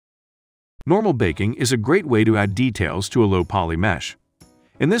Normal baking is a great way to add details to a low-poly mesh.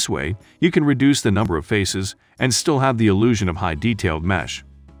 In this way, you can reduce the number of faces and still have the illusion of high-detailed mesh.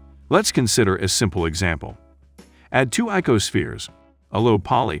 Let's consider a simple example. Add two icospheres, a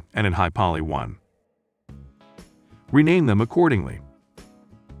low-poly and a high-poly one. Rename them accordingly.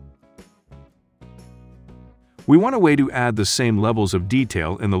 We want a way to add the same levels of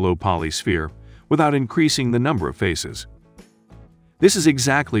detail in the low-poly sphere without increasing the number of faces. This is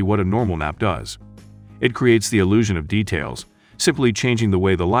exactly what a normal map does. It creates the illusion of details, simply changing the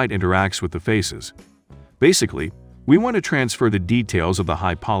way the light interacts with the faces. Basically, we want to transfer the details of the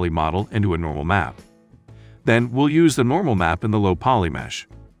high-poly model into a normal map. Then we'll use the normal map in the low-poly mesh.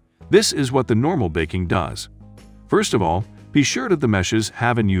 This is what the normal baking does. First of all, be sure that the meshes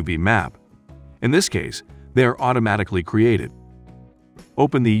have an UV map. In this case, they are automatically created.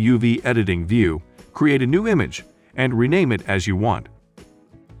 Open the UV editing view, create a new image, and rename it as you want.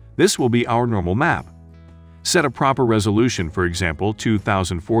 This will be our normal map. Set a proper resolution, for example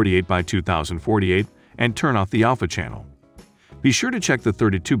 2048 by 2048, and turn off the alpha channel. Be sure to check the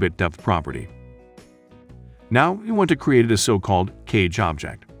 32-bit depth property. Now you want to create a so-called cage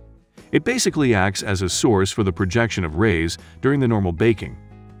object. It basically acts as a source for the projection of rays during the normal baking.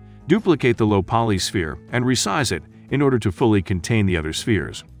 Duplicate the low-poly sphere and resize it in order to fully contain the other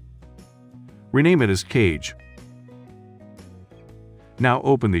spheres. Rename it as cage. Now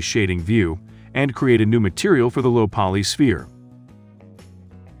open the shading view and create a new material for the low-poly sphere.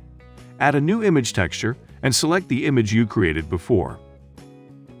 Add a new image texture and select the image you created before.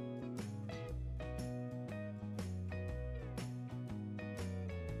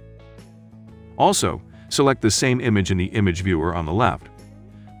 Also, select the same image in the image viewer on the left.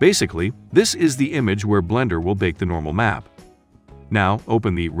 Basically, this is the image where Blender will bake the normal map. Now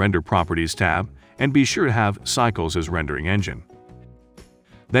open the Render Properties tab and be sure to have Cycles as rendering engine.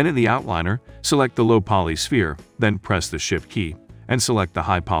 Then in the outliner, select the low-poly sphere, then press the Shift key and select the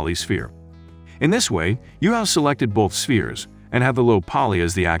high-poly sphere. In this way, you have selected both spheres and have the low-poly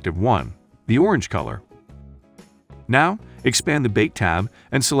as the active one, the orange color. Now, expand the Bake tab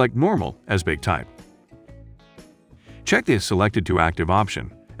and select Normal as bake type. Check the Selected to Active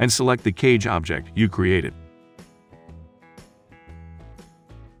option and select the cage object you created.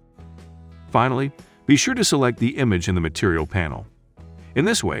 Finally, be sure to select the image in the Material panel. In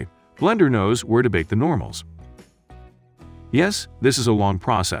this way, Blender knows where to bake the normals. Yes, this is a long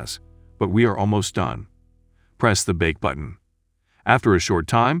process, but we are almost done. Press the Bake button. After a short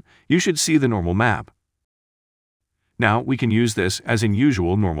time, you should see the normal map. Now we can use this as in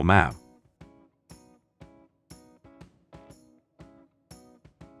usual normal map.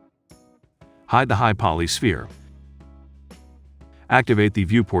 Hide the high-poly sphere. Activate the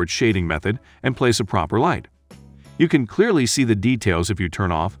viewport shading method and place a proper light. You can clearly see the details if you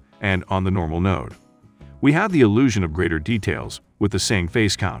turn off and on the normal node. We have the illusion of greater details with the same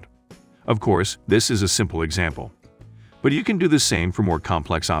face count. Of course, this is a simple example. But you can do the same for more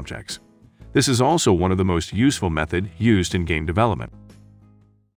complex objects. This is also one of the most useful methods used in game development.